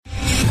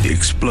The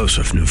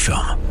explosive new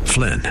film,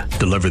 Flynn,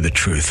 deliver the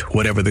truth,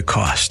 whatever the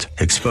cost,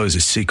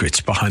 exposes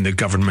secrets behind the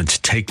government's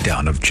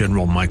takedown of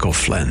General Michael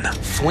Flynn.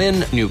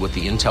 Flynn knew what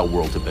the intel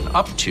world had been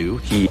up to.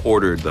 He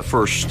ordered the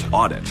first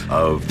audit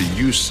of the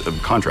use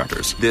of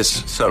contractors.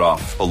 This set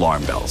off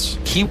alarm bells.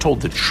 He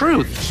told the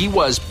truth. He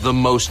was the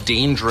most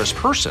dangerous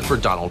person for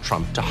Donald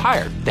Trump to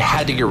hire. They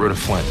had to get rid of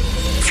Flynn.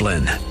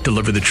 Flynn,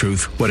 deliver the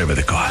truth, whatever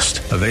the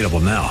cost. Available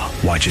now.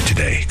 Watch it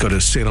today. Go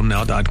to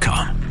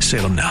salemnow.com.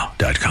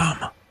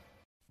 salemnow.com.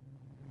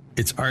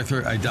 It's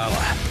Arthur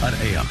Aidala on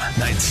AM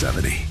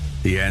 970.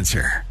 The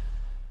Answer.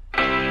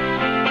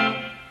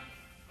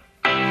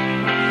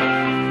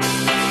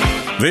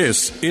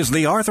 This is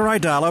the Arthur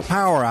Aidala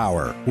Power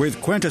Hour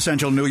with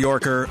quintessential New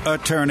Yorker,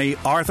 attorney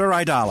Arthur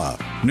Aidala,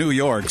 New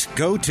York's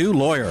go-to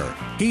lawyer.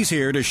 He's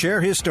here to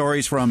share his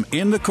stories from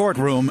in the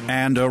courtroom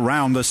and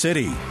around the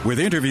city,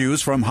 with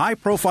interviews from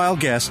high-profile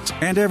guests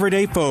and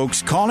everyday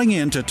folks calling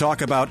in to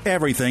talk about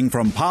everything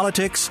from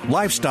politics,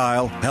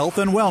 lifestyle, health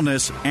and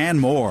wellness, and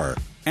more.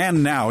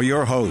 And now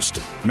your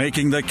host,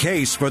 making the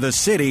case for the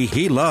city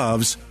he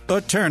loves,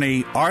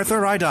 attorney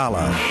Arthur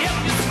Aidala.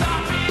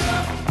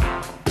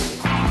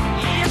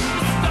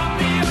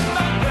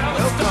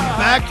 Welcome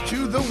back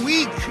to the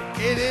week.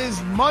 It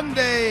is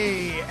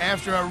Monday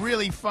after a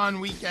really fun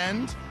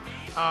weekend,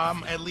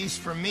 at least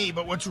for me.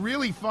 But what's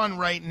really fun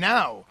right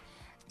now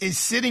is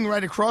sitting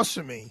right across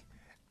from me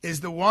is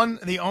the one,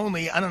 the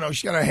only, I don't know,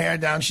 she got her hair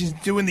down. She's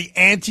doing the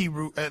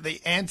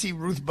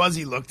anti-Ruth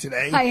Buzzy look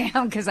today. I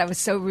am, because I was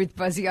so Ruth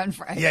Buzzy on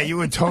Friday. Yeah, you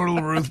were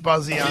total Ruth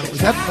Buzzy on, was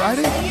that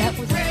Friday? That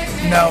was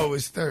No, it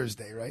was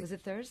Thursday, right? Was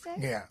it Thursday?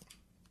 Yeah.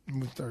 It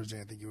was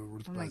Thursday, I think you were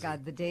Ruth Buzzy. Oh my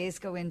God, the days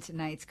go into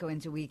nights, go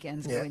into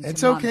weekends, go Yeah, into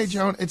it's months. okay,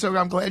 Joan. It's okay.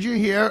 I'm glad you're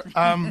here.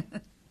 Sam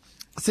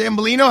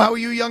Bellino, how are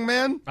you, young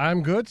man?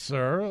 I'm good,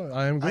 sir.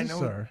 I am good,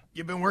 sir.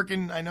 You've been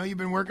working. I know you've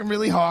been working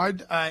really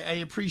hard. I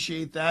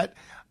appreciate that.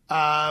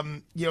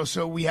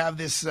 So we have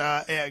this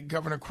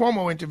Governor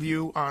Cuomo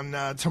interview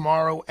on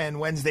tomorrow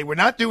and Wednesday. We're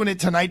not doing it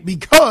tonight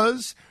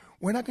because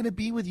we're not going to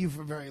be with you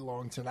for very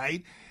long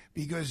tonight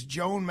because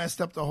Joan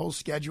messed up the whole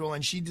schedule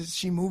and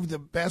she moved the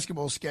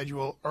basketball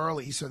schedule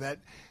early so that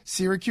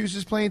Syracuse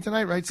is playing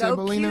tonight, right, Sam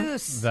Bellino?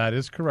 Cuse. That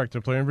is correct.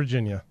 They're playing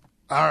Virginia.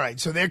 All right,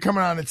 so they're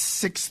coming on at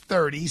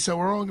 6:30, so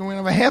we're only going to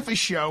have a half a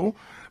show,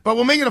 but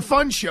we'll make it a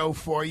fun show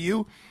for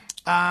you.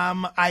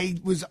 I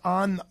was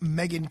on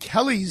Megyn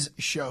Kelly's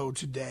show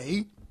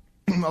today,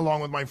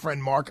 along with my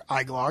friend Mark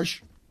Eiglosh.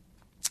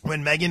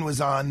 When Megyn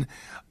was on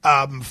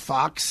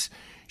Fox,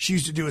 she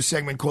used to do a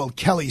segment called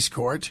Kelly's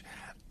Court,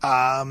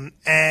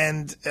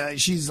 and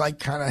she's like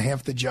kind of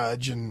half the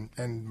judge, and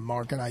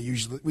Mark and I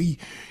usually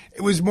it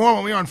was more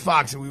when we were on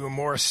Fox and we were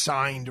more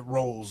assigned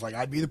roles. Like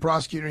I'd be the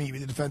prosecutor and he'd be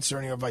the defense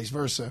attorney, or vice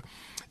versa.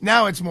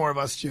 Now it's more of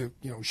us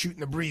shooting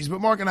the breeze. But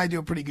Mark and I do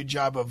a pretty good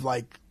job of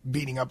like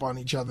beating up on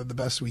each other the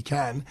best we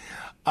can.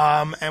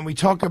 And we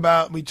talked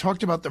about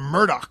the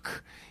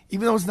Murdoch,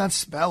 even though it's not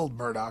spelled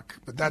Murdoch,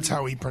 but that's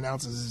how he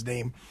pronounces his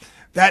name.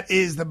 That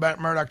is the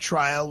Murdoch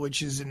trial,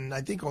 which is in,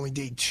 I think, only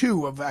day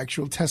 2 of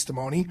actual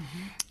testimony.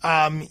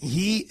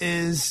 He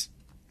is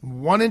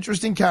one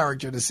interesting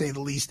character, to say the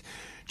least.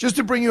 Just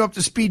to bring you up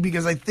to speed,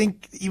 because I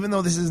think, even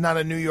though this is not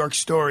a New York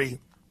story,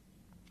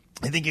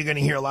 I think you're going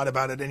to hear a lot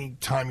about it any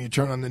time you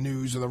turn on the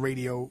news or the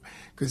radio,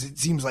 because it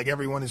seems like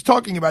everyone is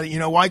talking about it. You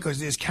know why? Because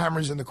there's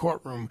cameras in the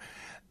courtroom.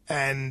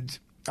 And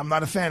I'm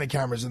not a fan of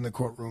cameras in the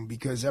courtroom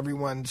because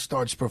everyone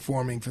starts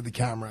performing for the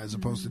camera as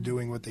opposed to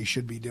doing what they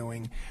should be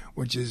doing,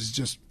 which is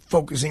just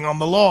focusing on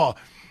the law.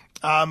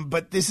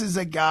 But this is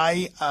a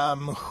guy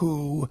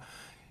who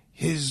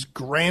his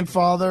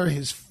grandfather,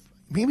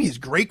 maybe his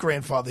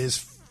great-grandfather,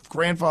 his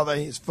grandfather,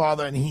 his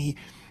father, and he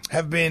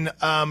have been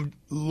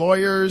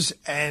lawyers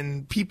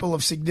and people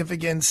of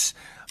significance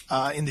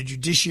in the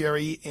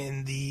judiciary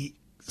in the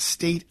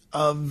state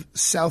of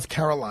South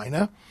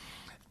Carolina.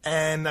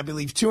 And I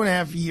believe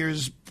 2.5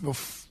 years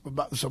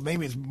before, so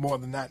maybe it's more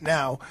than that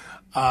now,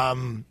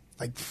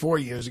 like 4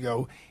 years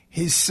ago,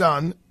 his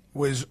son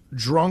was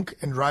drunk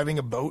and driving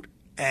a boat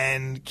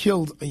and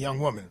killed a young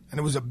woman. And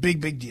it was a big,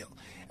 big deal.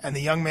 And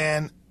the young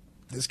man,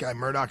 this guy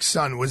Murdoch's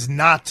son, was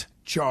not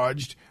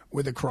charged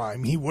with a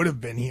crime. He would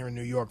have been here in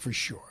New York for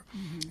sure.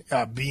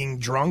 Mm-hmm. Being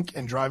drunk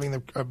and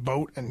driving a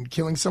boat and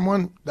killing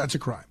someone, that's a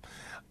crime.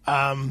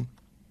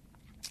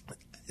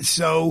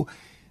 So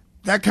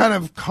that kind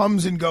of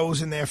comes and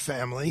goes in their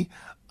family.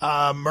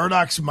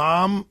 Murdoch's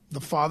mom,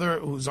 the father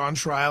who's on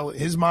trial,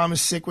 his mom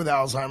is sick with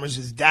Alzheimer's.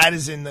 His dad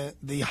is in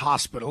the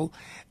hospital.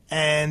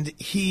 And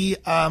he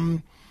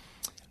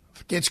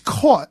gets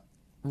caught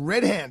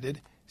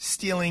red-handed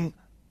stealing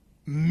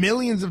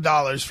millions of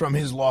dollars from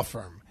his law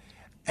firm.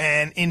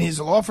 And in his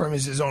law firm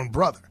is his own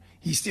brother.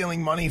 He's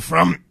stealing money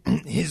from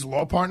his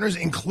law partners,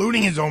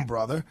 including his own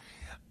brother,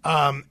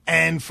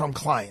 and from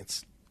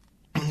clients.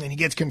 And he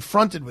gets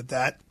confronted with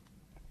that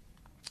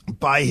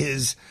by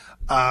his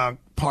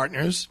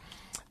partners,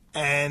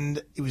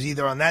 and it was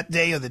either on that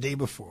day or the day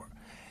before.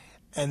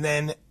 And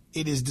then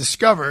it is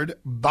discovered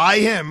by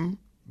him,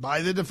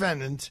 by the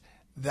defendant,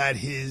 that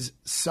his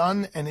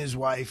son and his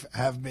wife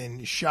have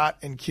been shot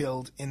and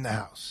killed in the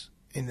house,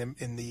 in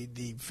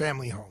the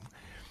family home.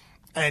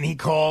 And he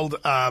called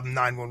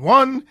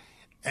 911,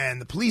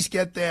 and the police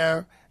get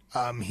there.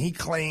 He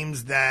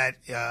claims that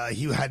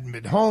he hadn't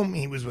been home.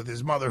 He was with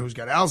his mother, who's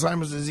got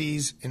Alzheimer's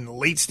disease in the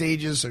late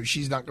stages, so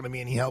she's not going to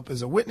be any help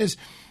as a witness.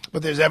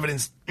 But there's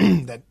evidence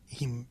that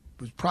he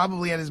was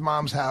probably at his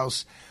mom's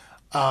house.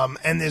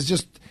 And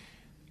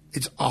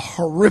it's a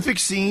horrific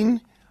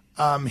scene.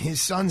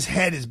 His son's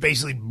head is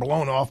basically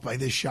blown off by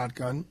this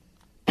shotgun.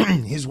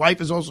 His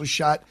wife is also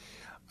shot.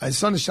 His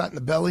son is shot in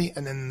the belly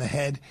and then in the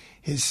head.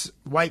 His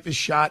wife is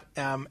shot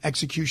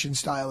execution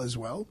style as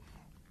well,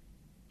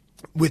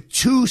 with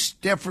two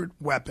different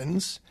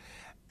weapons.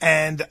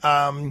 And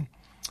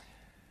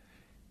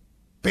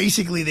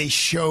basically they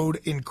showed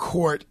in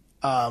court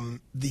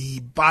the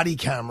body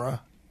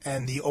camera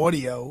and the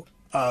audio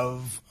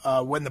of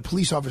when the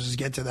police officers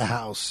get to the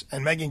house.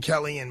 And Megyn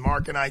Kelly and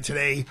Mark and I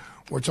today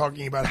were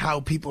talking about how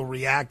people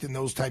react in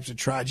those types of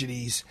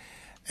tragedies.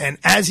 And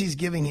as he's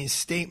giving his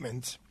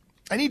statement,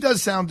 and he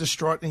does sound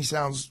distraught and he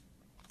sounds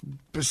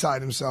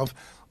beside himself,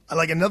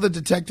 like another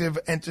detective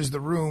enters the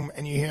room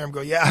and you hear him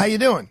go, "Yeah, how you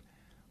doing?"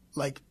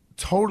 Like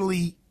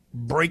totally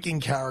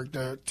breaking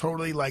character,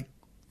 totally like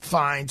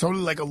fine,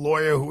 totally like a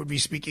lawyer who would be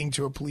speaking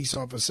to a police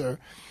officer.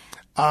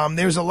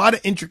 There's a lot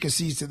of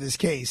intricacies to this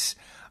case.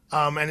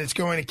 And it's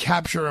going to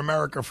capture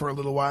America for a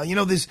little while. You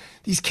know, there's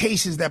these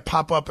cases that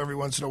pop up every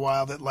once in a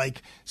while that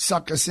like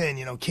suck us in.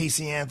 You know,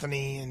 Casey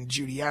Anthony and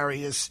Judy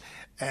Arias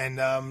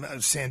and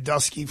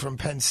Sandusky from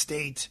Penn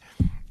State.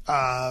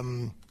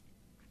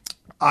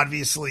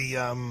 Obviously,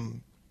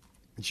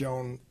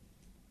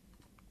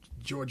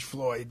 George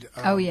Floyd.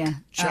 Oh yeah.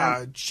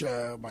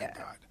 Oh my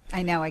God.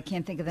 I know. I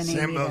can't think of the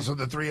name either. So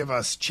the three of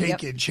us,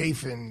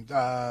 Chafin.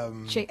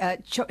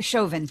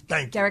 Chauvin.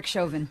 Thank you. Derek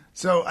Chauvin.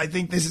 So I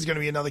think this is going to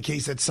be another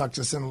case that sucks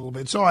us in a little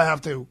bit. So I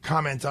have to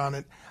comment on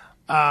it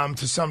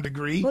to some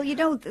degree. Well, you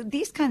know,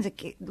 these kinds of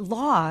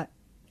law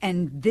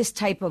and this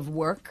type of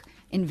work,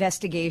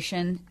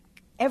 investigation,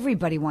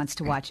 everybody wants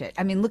to watch it.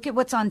 I mean, look at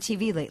what's on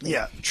TV lately.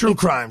 Yeah, true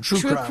crime.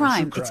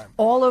 It's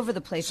all over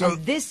the place. So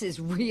and this is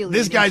really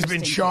this guy's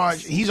been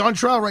charged. He's on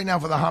trial right now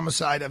for the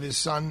homicide of his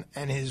son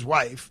and his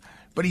wife.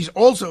 But he's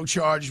also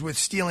charged with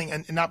stealing,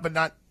 it's not being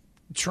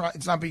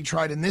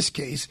tried in this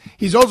case.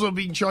 He's also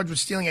being charged with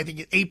stealing, I think,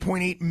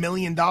 $8.8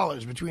 million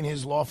between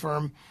his law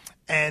firm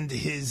and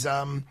his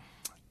clients.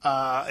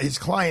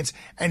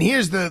 And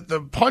here's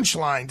the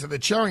punchline to the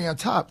cherry on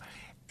top.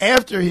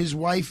 After his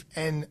wife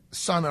and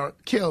son are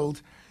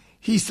killed,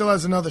 he still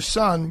has another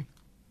son.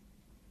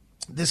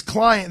 This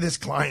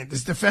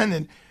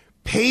defendant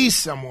pays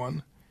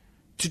someone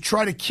to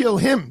try to kill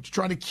him, to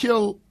try to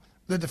kill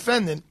the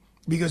defendant,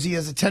 because he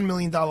has a $10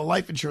 million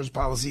life insurance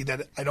policy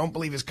that I don't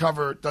believe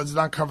does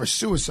not cover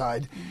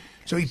suicide.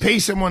 So he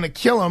pays someone to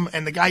kill him,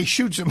 and the guy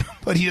shoots him,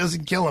 but he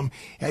doesn't kill him.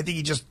 I think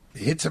he just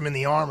hits him in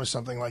the arm or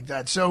something like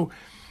that. So,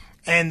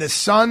 and the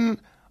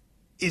son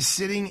is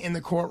sitting in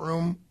the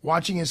courtroom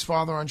watching his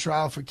father on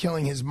trial for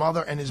killing his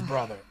mother and his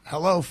brother.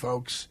 Hello,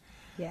 folks.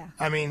 Yeah.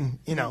 I mean,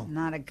 you know.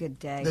 Not a good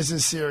day. This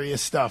is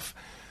serious stuff.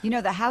 You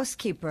know, the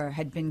housekeeper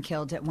had been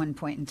killed at one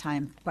point in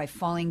time by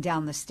falling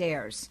down the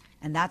stairs.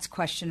 And that's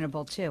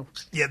questionable too.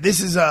 Yeah,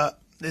 this is a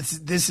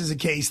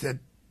case that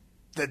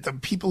the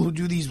people who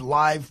do these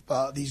live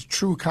these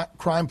true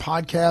crime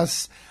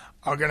podcasts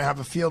are going to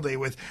have a field day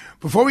with.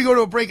 Before we go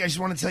to a break, I just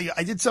want to tell you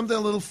I did something a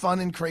little fun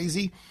and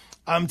crazy.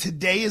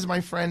 Today is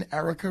my friend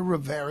Erica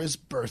Rivera's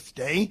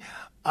birthday.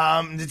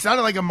 It's not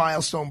like a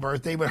milestone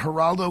birthday, but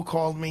Geraldo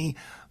called me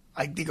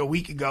I think a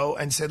week ago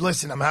and said,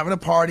 "Listen, I'm having a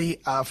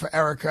party for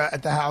Erica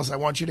at the house. I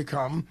want you to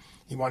come."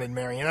 He wanted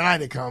Marianne and I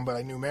to come, but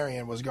I knew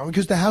Marianne was going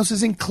because the house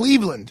is in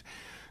Cleveland.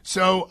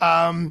 So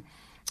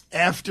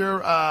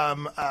after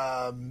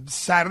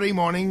Saturday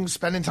morning,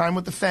 spending time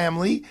with the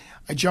family,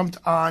 I jumped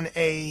on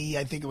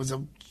I think it was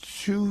a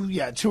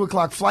 2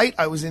 o'clock flight.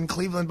 I was in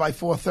Cleveland by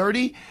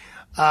 4:30.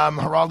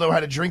 Geraldo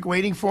had a drink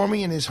waiting for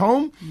me in his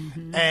home,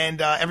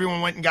 and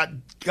everyone went and got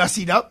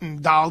gussied up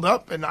and dolled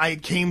up, and I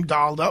came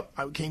dolled up.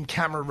 I came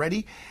camera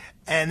ready.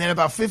 And then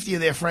about 50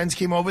 of their friends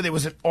came over. There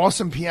was an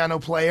awesome piano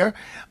player.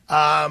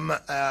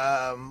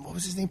 What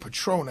was his name?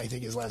 Patron, I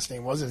think his last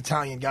name was, an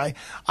Italian guy.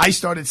 I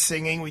started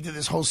singing. We did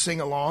this whole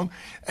sing-along.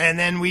 And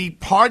then we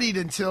partied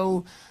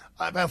until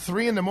about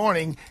 3 in the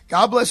morning.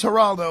 God bless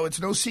Geraldo.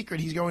 It's no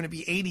secret he's going to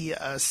be 80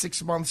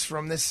 6 months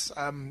from this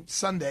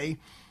Saturday.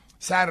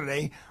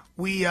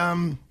 We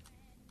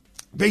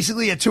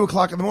basically at 2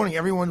 o'clock in the morning,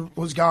 everyone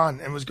was gone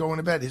and was going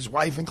to bed, his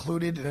wife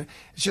included.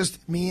 It's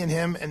just me and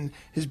him, and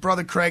his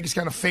brother Craig is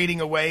kind of fading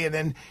away. And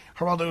then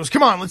Geraldo goes,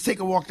 "Come on, let's take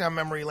a walk down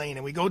memory lane."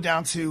 And we go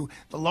down to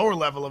the lower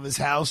level of his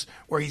house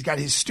where he's got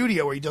his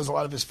studio where he does a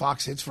lot of his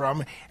Fox hits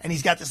from. And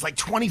he's got this like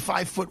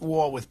 25-foot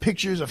wall with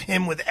pictures of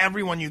him with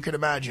everyone you could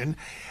imagine.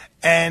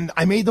 And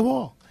I made the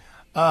wall.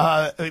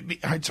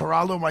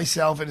 Geraldo,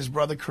 myself, and his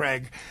brother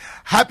Craig.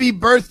 Happy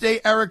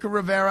birthday, Erica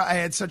Rivera. I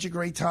had such a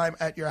great time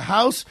at your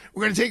house.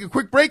 We're going to take a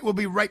quick break. We'll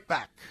be right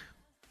back.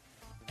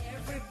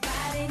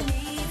 Everybody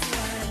needs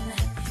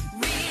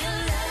one.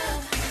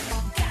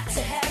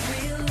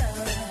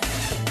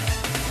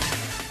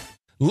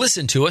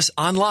 Listen to us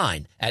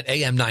online at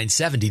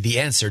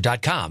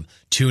am970theanswer.com.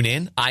 Tune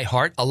in,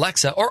 iHeart,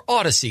 Alexa, or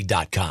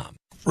Odyssey.com.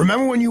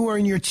 Remember when you were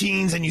in your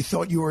teens and you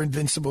thought you were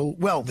invincible?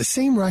 Well, the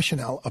same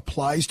rationale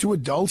applies to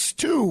adults,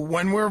 too.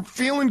 When we're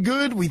feeling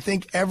good, we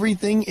think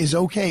everything is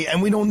okay,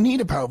 and we don't need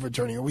a power of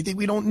attorney, or we think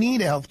we don't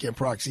need a healthcare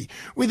proxy.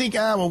 We think,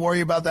 we'll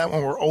worry about that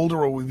when we're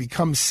older or we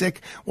become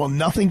sick. Well,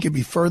 nothing could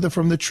be further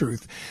from the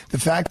truth. The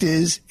fact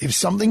is, if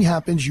something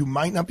happens, you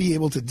might not be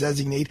able to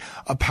designate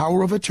a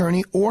power of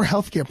attorney or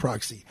healthcare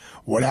proxy.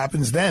 What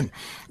happens then?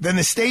 Then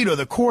the state or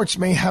the courts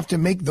may have to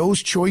make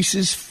those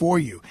choices for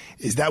you.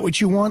 Is that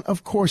what you want?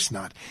 Of course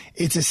not.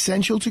 It's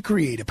essential to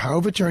create a power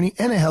of attorney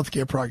and a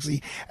healthcare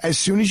proxy as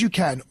soon as you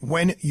can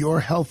when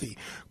you're healthy.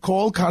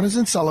 Call Connors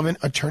 & Sullivan,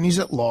 attorneys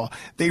at law.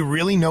 They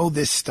really know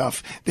this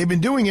stuff. They've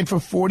been doing it for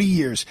 40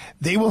 years.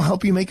 They will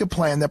help you make a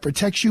plan that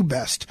protects you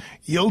best.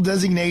 You'll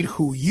designate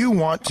who you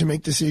want to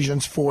make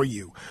decisions for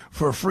you.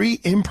 For a free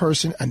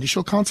in-person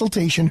initial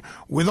consultation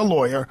with a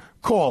lawyer,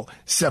 call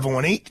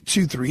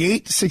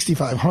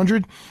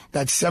 718-238-6500.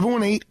 That's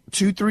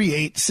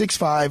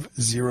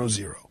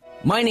 718-238-6500.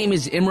 My name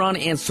is Imran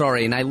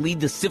Ansari, and I lead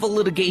the Civil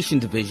Litigation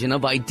Division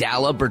of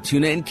Aidala,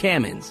 Bertuna, and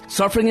Kamens.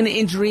 Suffering an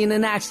injury in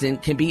an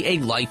accident can be a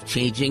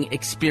life-changing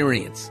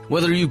experience.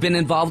 Whether you've been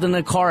involved in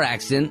a car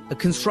accident, a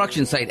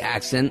construction site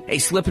accident, a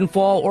slip and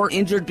fall, or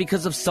injured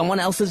because of someone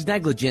else's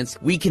negligence,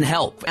 we can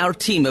help. Our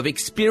team of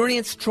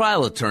experienced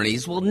trial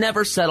attorneys will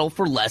never settle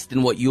for less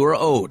than what you are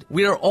owed.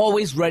 We are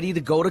always ready to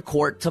go to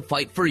court to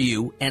fight for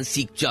you and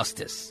seek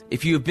justice.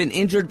 If you have been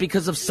injured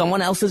because of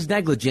someone else's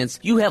negligence,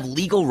 you have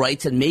legal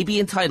rights and may be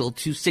entitled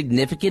to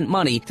significant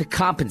money to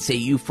compensate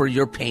you for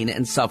your pain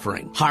and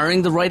suffering.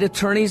 Hiring the right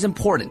attorney is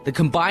important. The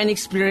combined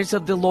experience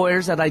of the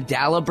lawyers at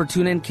Aidala,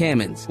 Bertuna, and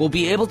Kamens will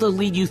be able to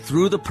lead you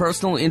through the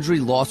personal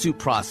injury lawsuit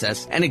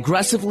process and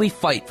aggressively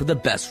fight for the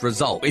best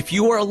result. If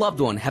you or a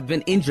loved one have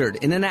been injured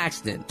in an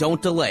accident,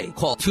 don't delay.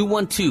 Call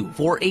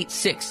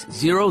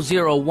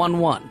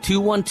 212-486-0011,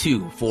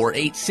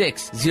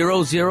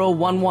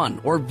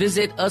 212-486-0011, or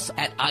visit us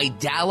at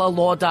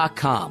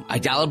idalalaw.com.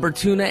 Aidala,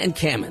 Bertuna, and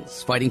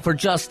Kamens, fighting for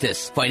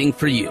justice, fighting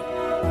for you.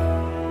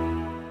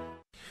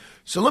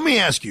 So let me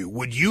ask you,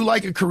 would you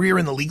like a career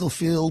in the legal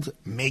field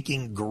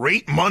making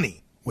great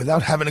money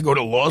without having to go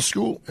to law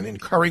school and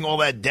incurring all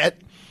that debt?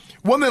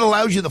 One that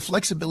allows you the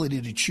flexibility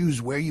to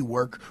choose where you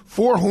work,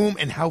 for whom,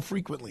 and how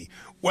frequently.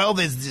 Well,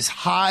 there's this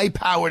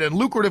high-powered and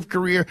lucrative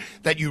career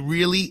that you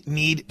really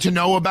need to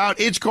know about.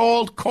 It's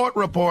called court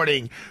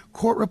reporting.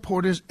 Court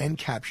reporters and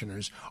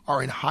captioners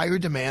are in higher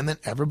demand than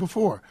ever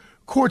before.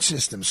 Court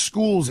systems,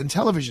 schools, and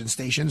television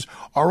stations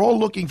are all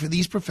looking for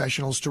these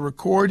professionals to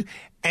record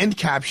and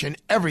caption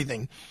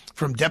everything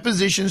from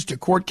depositions to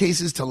court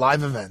cases to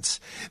live events.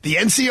 The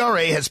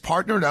NCRA has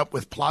partnered up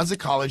with Plaza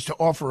College to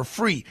offer a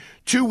free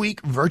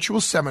 2-week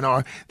virtual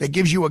seminar that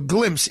gives you a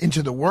glimpse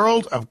into the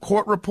world of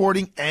court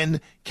reporting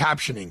and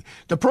captioning.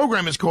 The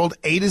program is called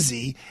A to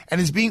Z and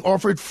is being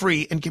offered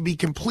free and can be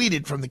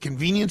completed from the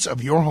convenience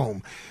of your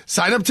home.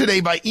 Sign up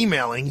today by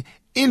emailing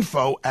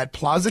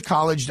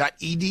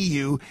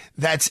info@plazacollege.edu.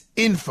 That's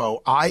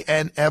info,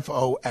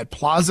 I-N-F-O, at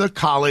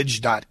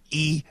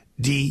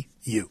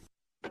plazacollege.edu.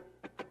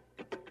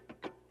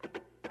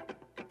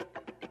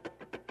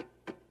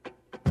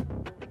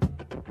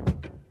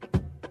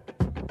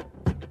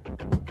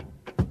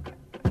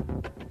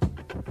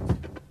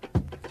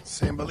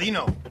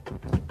 Sambolino,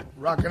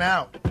 rocking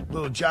out.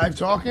 Little jive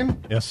talking.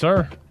 Yes,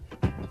 sir.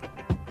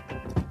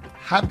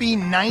 Happy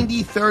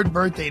 93rd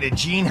birthday to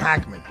Gene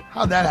Hackman.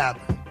 How'd that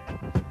happen?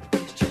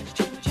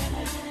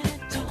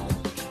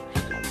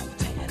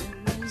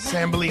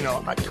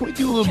 Sambolino, can we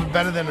do a little bit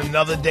better than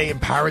Another Day in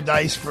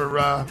Paradise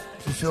for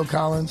Phil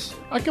Collins?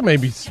 I could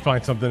maybe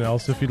find something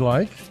else if you'd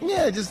like.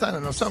 Yeah, just, I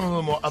don't know, something a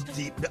little more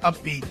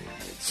upbeat.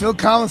 Phil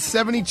Collins,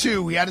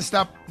 72. We had to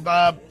stop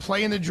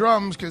playing the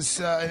drums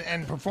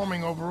and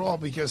performing overall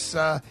because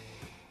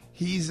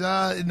he's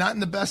not in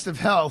the best of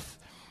health.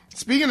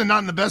 Speaking of not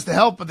in the best of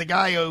health, but the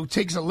guy who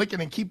takes a licking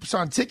and keeps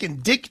on ticking,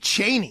 Dick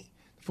Cheney,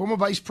 former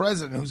vice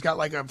president who's got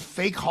like a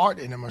fake heart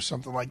in him or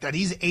something like that.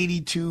 He's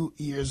 82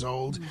 years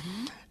old.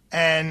 Mm-hmm.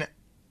 And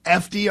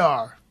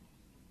FDR.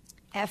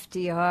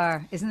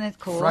 Isn't it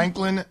cool?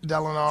 Franklin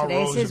Delano Roosevelt.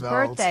 Today's his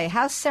birthday.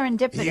 How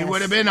serendipitous. He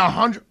would have been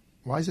 100.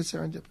 Why is it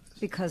serendipitous?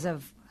 Because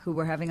of who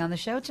we're having on the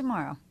show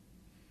tomorrow.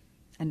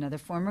 Another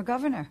former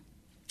governor.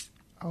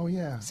 Oh,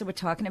 yeah. So we're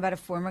talking about a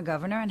former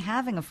governor and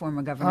having a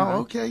former governor. Oh,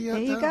 okay. Yeah,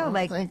 there you go.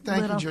 Thank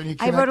you, Junior.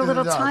 I wrote a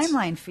little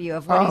timeline for you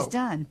of what he's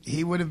done.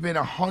 He would have been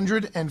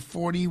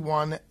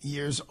 141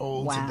 years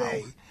old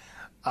today.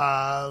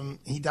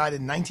 He died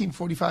in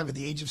 1945 at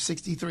the age of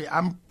 63.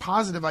 I'm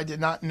positive I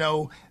did not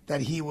know that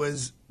he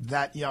was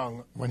that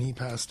young when he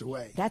passed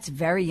away. That's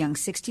very young,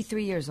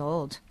 63 years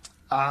old.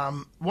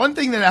 One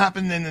thing that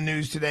happened in the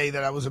news today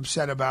that I was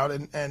upset about,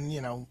 and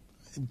you know,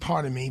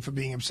 pardon me for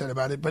being upset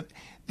about it, but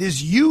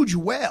this huge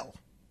whale,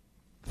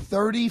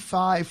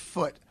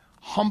 35-foot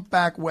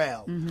humpback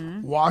whale,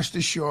 washed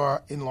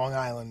ashore in Long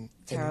Island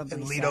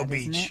in Lido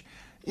Beach. Isn't it?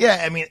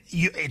 Yeah, I mean,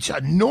 it's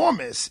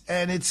enormous,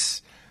 and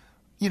it's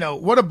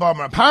what a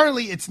bummer.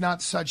 Apparently, it's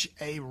not such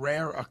a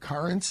rare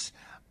occurrence.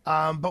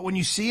 But when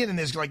you see it, and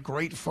there's like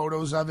great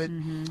photos of it,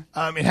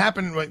 it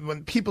happened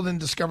when people didn't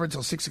discover it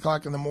until 6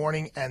 o'clock in the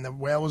morning, and the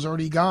whale was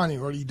already gone. He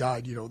already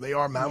died. They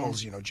are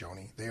mammals,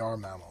 Joni. They are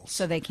mammals.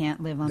 So they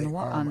can't live on the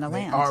land.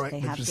 They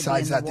have to be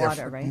in the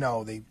water, right?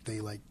 No, they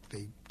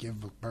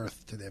give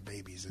birth to their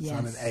babies. It's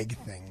not an egg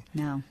thing.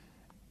 No.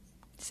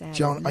 Sad,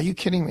 Joan, are you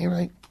kidding me,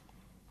 right?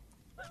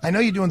 I know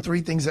you're doing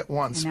 3 things at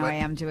once. No, I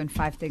am doing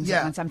 5 things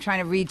at once. I'm trying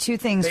to read 2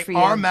 things for you.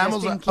 They are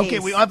mammals. Just in case. Okay,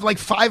 we have like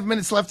 5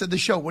 minutes left of the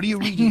show. What are you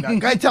reading now?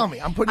 Go ahead, tell me.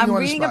 I'm putting you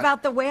on the spot. I'm reading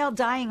about the whale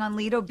dying on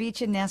Lido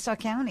Beach in Nassau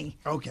County.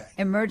 Okay.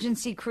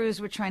 Emergency crews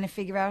were trying to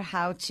figure out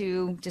how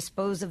to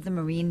dispose of the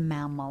marine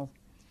mammal.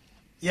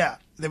 Yeah,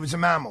 there was a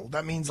mammal.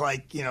 That means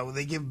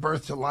they give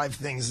birth to live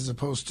things as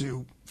opposed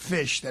to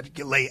fish that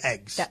lay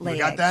eggs. That lay you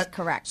got eggs, that?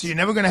 correct. So you're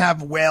never going to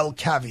have whale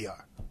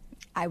caviar.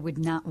 I would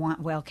not want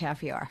whale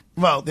caviar.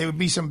 Well, there would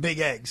be some big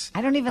eggs.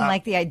 I don't even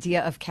like the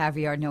idea of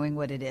caviar knowing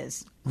what it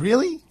is.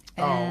 Really?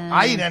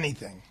 I eat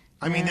anything.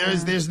 I mean,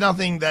 there's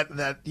nothing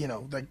that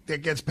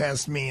gets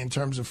past me in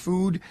terms of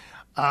food.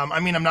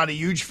 I'm not a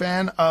huge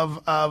fan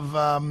of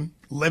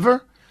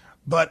liver,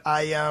 but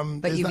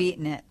But you've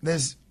eaten it.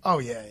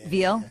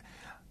 Veal.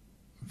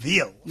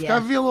 Veal? I've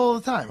got veal all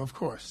the time, of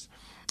course.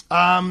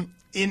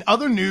 In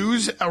other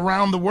news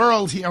around the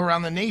world,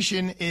 around the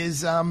nation,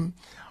 is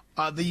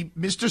the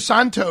Mr.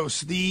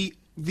 Santos, the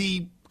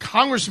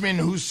congressman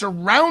who's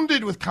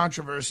surrounded with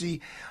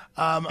controversy.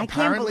 I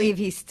can't believe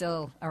he's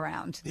still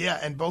around. Yeah,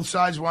 and both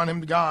sides want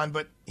him gone,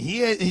 but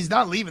he's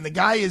not leaving. The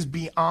guy is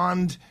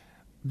beyond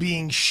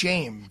being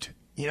shamed.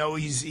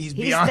 He's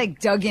beyond. He's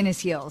dug in his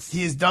heels.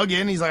 He is dug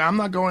in. He's like, I'm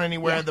not going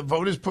anywhere. Yeah. The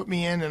voters put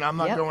me in, and I'm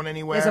not going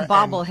anywhere. There's a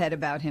bobblehead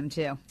about him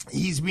too.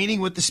 He's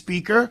meeting with the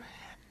speaker,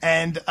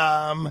 and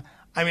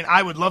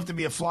I would love to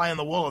be a fly on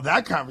the wall of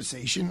that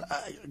conversation.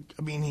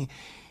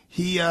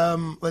 He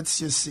let's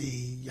just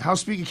see. House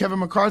Speaker Kevin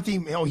McCarthy,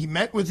 he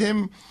met with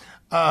him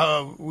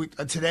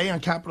today on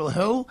Capitol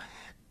Hill,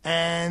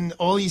 and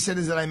all he said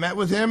is that I met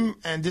with him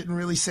and didn't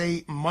really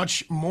say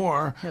much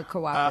more. He'll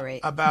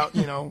cooperate about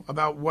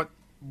about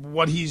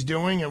what he's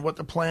doing and what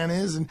the plan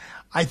is. And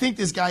I think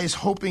this guy is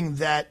hoping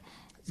that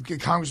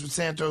Congressman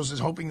Santos is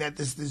hoping that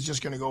this is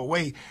just going to go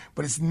away,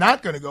 but it's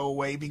not going to go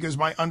away because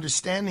my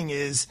understanding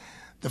is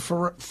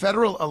the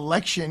Federal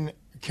Election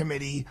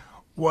Committee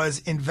was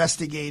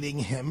investigating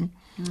him,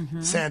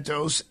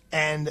 Santos,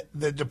 and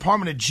the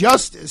Department of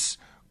Justice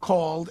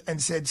called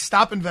and said,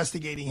 stop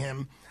investigating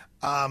him.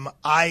 And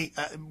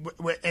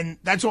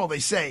that's all they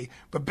say.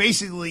 But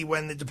basically,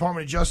 when the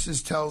Department of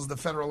Justice tells the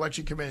Federal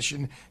Election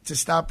Commission to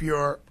stop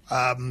your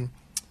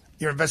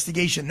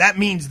investigation, that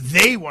means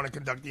they want to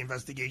conduct the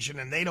investigation,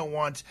 and they don't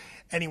want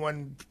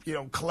anyone,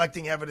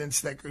 collecting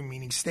evidence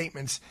meaning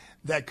statements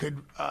that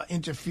could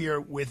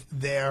interfere with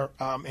their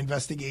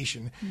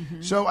investigation.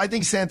 So I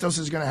think Santos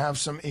is going to have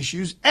some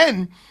issues.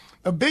 And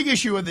a big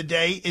issue of the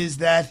day is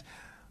that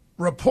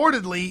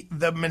reportedly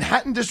the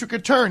Manhattan District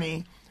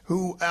Attorney,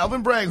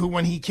 Alvin Bragg, who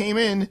when he came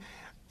in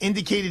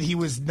indicated he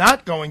was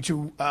not going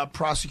to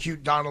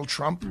prosecute Donald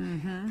Trump,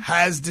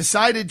 has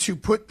decided to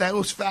put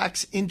those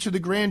facts into the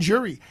grand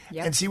jury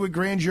and see what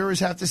grand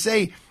jurors have to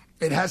say.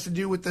 It has to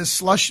do with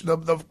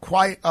the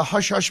quiet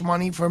hush-hush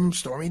money from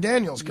Stormy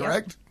Daniels,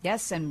 correct? Yep.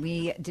 Yes, and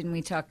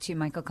we talk to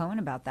Michael Cohen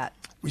about that.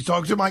 We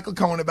talked to Michael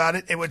Cohen about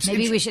it.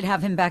 Maybe we should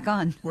have him back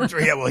on.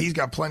 Yeah, well, he's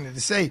got plenty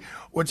to say.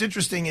 What's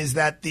interesting is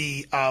that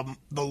the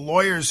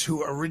lawyers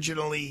who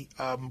originally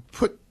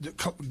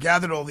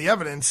gathered all the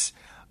evidence,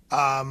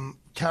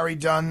 Carrie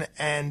Dunn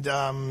and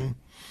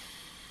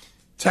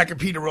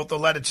Tacopita wrote the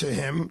letter to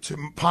him, to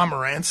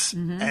Pomerantz,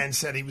 and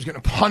said he was going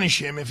to punish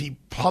him if he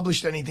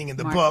published anything in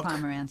the book.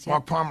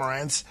 Mark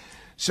Pomerantz.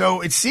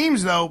 So it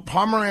seems, though,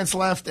 Pomerantz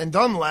left and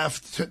Dunn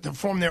left to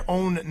form their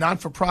own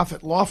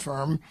not-for-profit law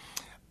firm,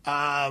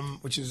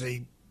 which is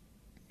a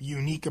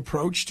unique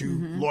approach to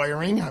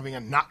lawyering, having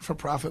a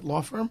not-for-profit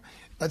law firm.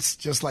 That's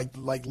just like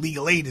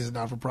Legal Aid is a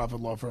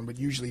not-for-profit law firm, but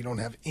usually you don't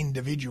have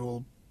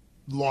individual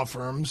law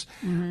firms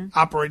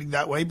operating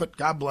that way, but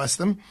God bless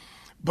them.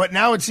 But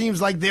now it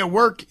seems like their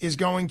work is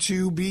going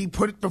to be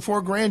put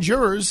before grand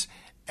jurors,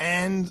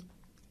 and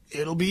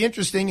it'll be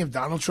interesting if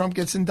Donald Trump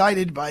gets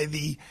indicted by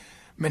the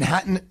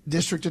Manhattan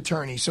District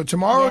Attorney. So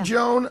tomorrow,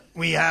 Joan,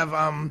 we have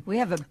a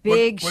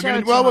big show.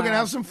 We're going to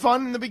have some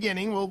fun in the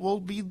beginning. We'll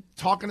be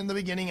talking in the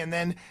beginning, and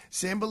then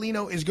Sam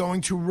Bellino is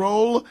going to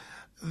roll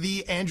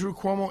the Andrew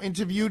Cuomo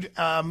interviewed.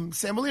 Sam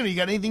Bellino, you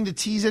got anything to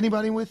tease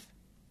anybody with?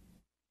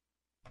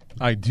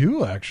 I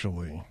do,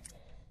 actually.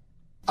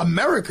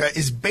 America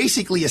is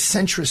basically a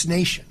centrist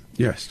nation.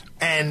 Yes.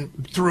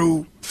 And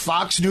through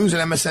Fox News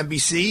and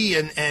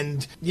MSNBC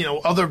and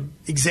other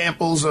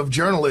examples of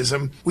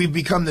journalism, we've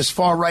become this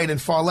far right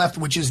and far left,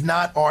 which is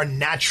not our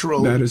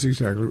natural. That is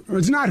exactly.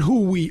 It's not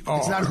who we are.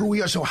 It's not who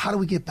we are. So how do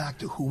we get back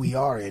to who we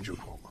are, Andrew?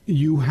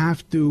 you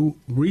have to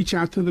reach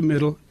out to the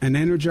middle and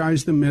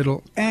energize the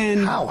middle.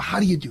 And how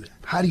do you do that?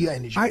 How do you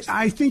energize?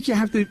 I think you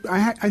have to.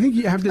 I think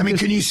you have to. I mean,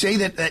 can you say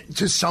that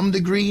to some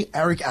degree,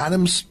 Eric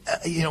Adams,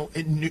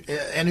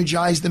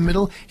 energized the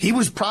middle? He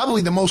was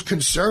probably the most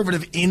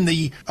conservative in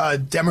the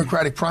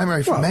Democratic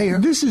primary for mayor.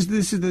 This is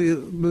the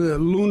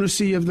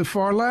lunacy of the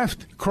far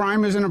left.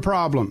 Crime isn't a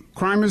problem.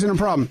 Crime isn't a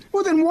problem.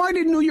 Well, then why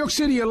did New York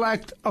City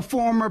elect a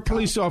former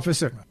police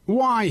officer?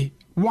 Why?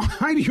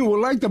 Why do you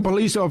elect a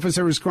police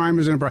officer as crime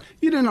isn't a problem?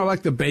 You didn't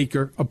elect a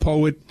baker, a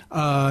poet.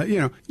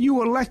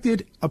 You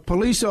elected a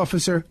police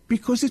officer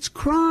because it's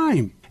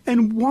crime.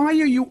 And why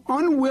are you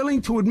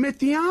unwilling to admit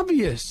the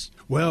obvious?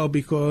 Well,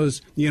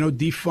 because,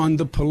 defund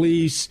the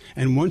police,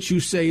 and once you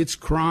say it's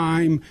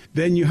crime,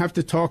 then you have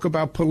to talk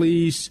about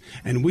police,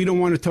 and we don't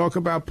want to talk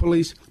about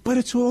police. But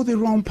it's all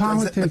their own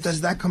politics.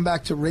 Does that come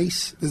back to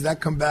race? Does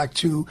that come back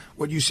to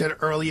what you said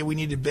earlier? We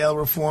needed bail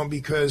reform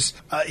because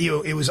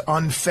it was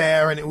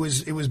unfair and it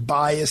was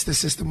biased. The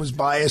system was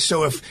biased.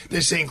 So if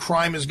they're saying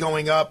crime is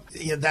going up,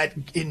 that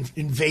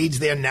invades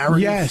their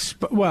narrative. Yes,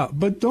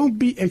 but don't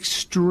be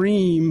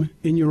extreme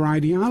in your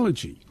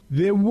ideology.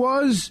 There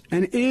was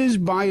and is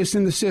bias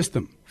in the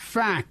system.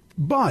 Fact.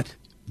 But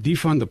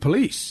defund the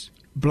police.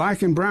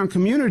 Black and brown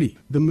community.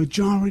 The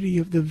majority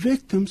of the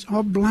victims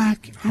are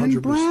black and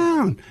 100%.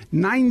 Brown.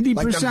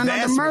 90% of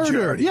the murder.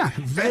 Majority. Yeah.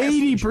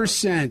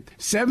 80%.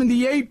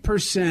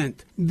 78%.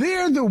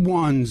 They're the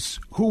ones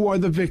who are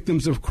the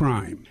victims of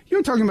crime.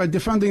 You're talking about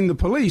defunding the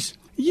police.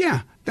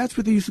 Yeah. That's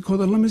what they used to call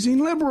the limousine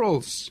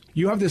liberals.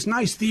 You have this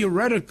nice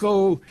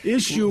theoretical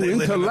issue,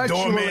 intellectual. Live in a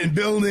doorman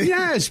building.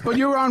 Yes, but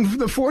you're on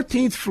the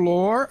 14th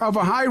floor of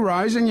a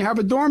high-rise and you have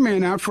a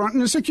doorman out front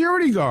and a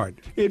security guard.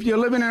 If you're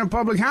living in a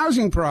public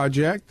housing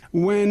project,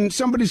 when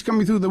somebody's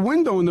coming through the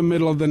window in the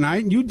middle of the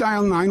night and you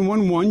dial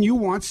 911, you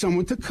want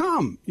someone to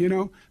come,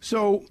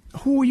 So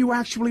who are you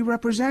actually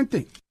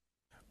representing?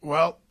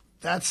 Well,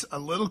 that's a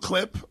little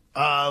clip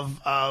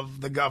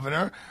of the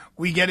governor.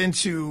 We get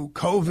into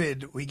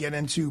COVID, we get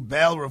into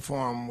bail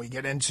reform, we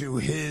get into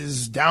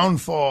his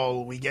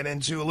downfall, we get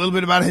into a little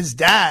bit about his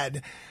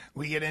dad,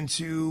 we get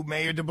into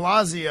Mayor de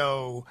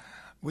Blasio,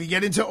 we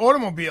get into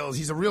automobiles.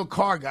 He's a real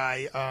car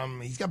guy.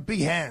 He's got big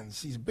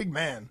hands. He's a big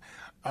man.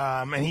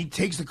 And he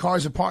takes the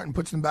cars apart and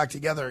puts them back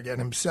together again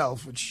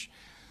himself, which,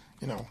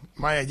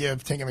 my idea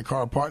of taking the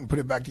car apart and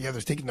putting it back together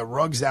is taking the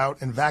rugs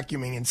out and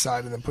vacuuming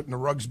inside and then putting the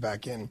rugs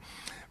back in.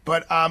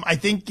 But I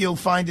think you'll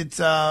find it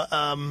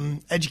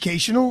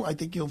educational. I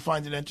think you'll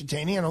find it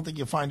entertaining. I don't think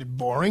you'll find it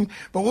boring.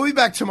 But we'll be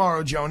back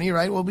tomorrow, Joni,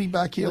 right? We'll be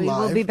back here live.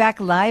 We'll be back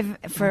live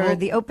for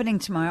the opening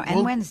tomorrow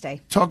and Wednesday.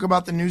 Talk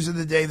about the news of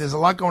the day. There's a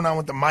lot going on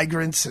with the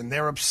migrants, and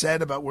they're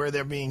upset about where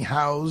they're being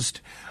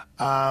housed.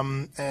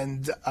 They're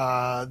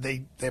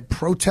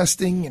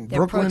protesting in Brooklyn.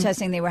 They're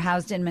protesting. They were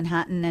housed in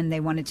Manhattan, and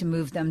they wanted to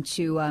move them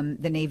to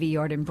the Navy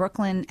Yard in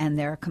Brooklyn, and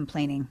they're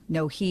complaining.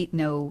 No heat,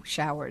 no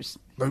showers.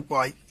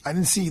 Well, I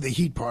didn't see the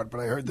heat part, but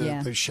I heard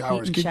the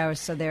showers. Heat and showers,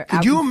 so they're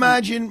Could you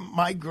imagine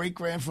my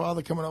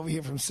great-grandfather coming over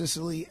here from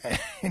Sicily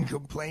and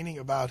complaining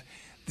about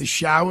the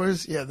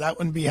showers? Yeah, that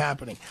wouldn't be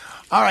happening.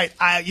 All right,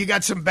 you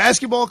got some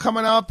basketball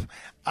coming up,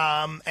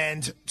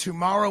 and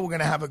tomorrow we're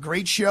going to have a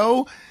great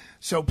show.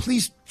 So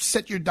please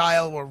set your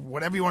dial or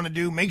whatever you want to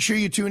do. Make sure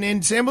you tune in.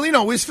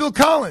 Sambolino, where's Phil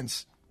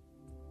Collins?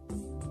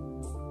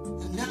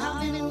 And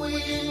I've been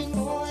waiting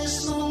for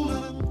this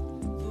moment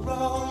for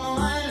all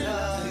my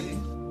life.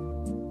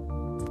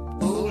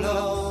 Oh,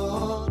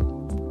 Lord.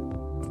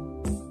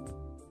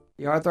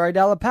 The Arthur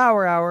Aidala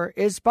Power Hour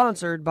is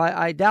sponsored by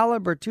Aidala,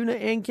 Bertuna,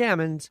 and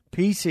Kamens,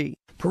 PC.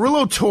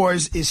 Perillo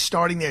Tours is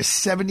starting their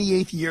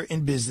 78th year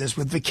in business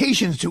with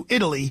vacations to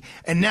Italy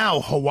and now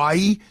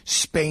Hawaii,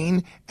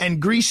 Spain,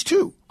 and Greece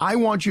too. I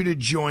want you to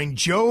join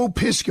Joe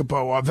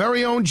Piscopo, our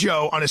very own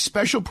Joe, on a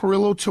special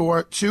Perillo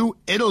tour to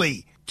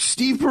Italy.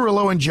 Steve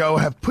Perillo and Joe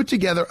have put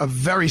together a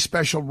very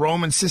special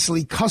Rome and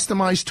Sicily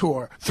customized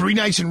tour. 3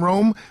 nights in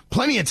Rome,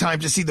 plenty of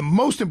time to see the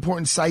most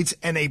important sights,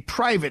 and a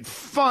private,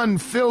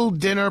 fun-filled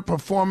dinner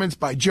performance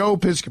by Joe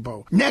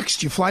Piscopo.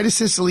 Next, you fly to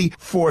Sicily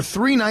for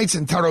 3 nights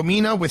in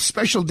Taormina with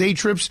special day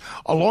trips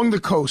along the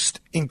coast,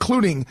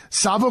 including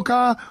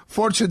Savoca,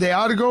 Forza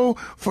d'Argo,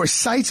 for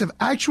sights of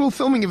actual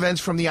filming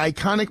events from the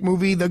iconic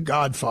movie The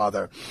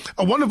Godfather.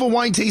 A wonderful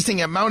wine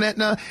tasting at Mount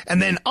Etna,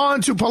 and then on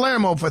to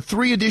Palermo for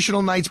 3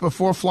 additional nights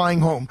before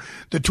flying home.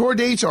 The tour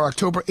dates are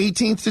October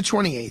 18th to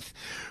 28th.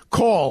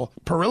 Call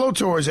Perillo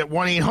Tours at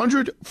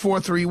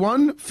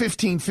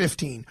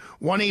 1-800-431-1515,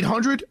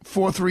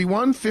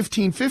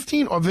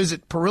 1-800-431-1515, or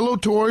visit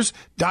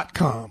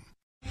perillotours.com.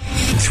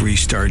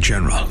 3-star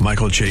General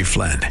Michael J.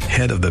 Flynn,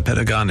 head of the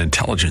Pentagon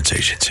Intelligence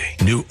Agency,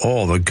 knew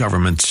all the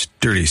government's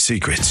dirty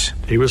secrets.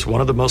 He was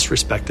one of the most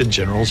respected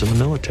generals in the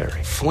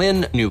military.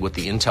 Flynn knew what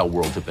the intel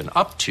world had been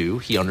up to.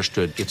 He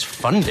understood its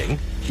funding.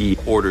 He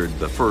ordered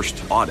the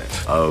first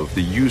audit of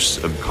the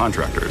use of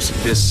contractors.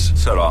 This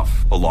set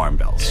off alarm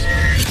bells.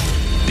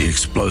 The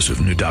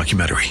explosive new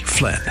documentary,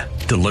 Flynn,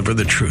 Deliver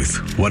the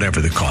Truth, Whatever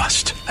the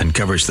Cost,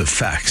 uncovers the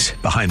facts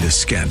behind this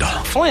scandal.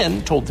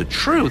 Flynn told the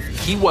truth.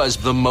 He was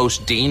the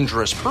most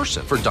dangerous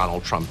person for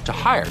Donald Trump to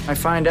hire. I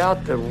find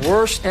out the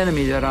worst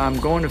enemy that I'm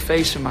going to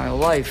face in my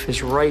life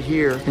is right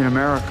here in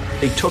America.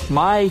 They took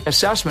my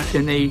assessment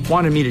and they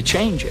wanted me to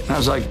change it. And I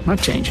was like, I'm not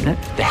changing it.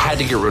 They had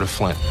to get rid of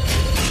Flynn.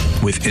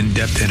 With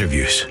in-depth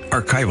interviews,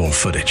 archival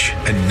footage,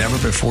 and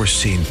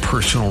never-before-seen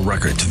personal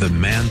records of the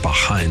man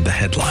behind the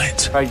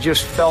headlines. I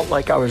just felt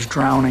like I was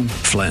drowning.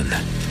 Flynn,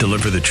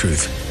 Deliver the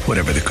Truth,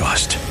 Whatever the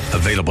Cost.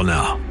 Available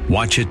now.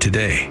 Watch it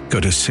today.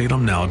 Go to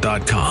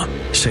salemnow.com.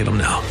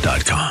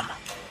 salemnow.com.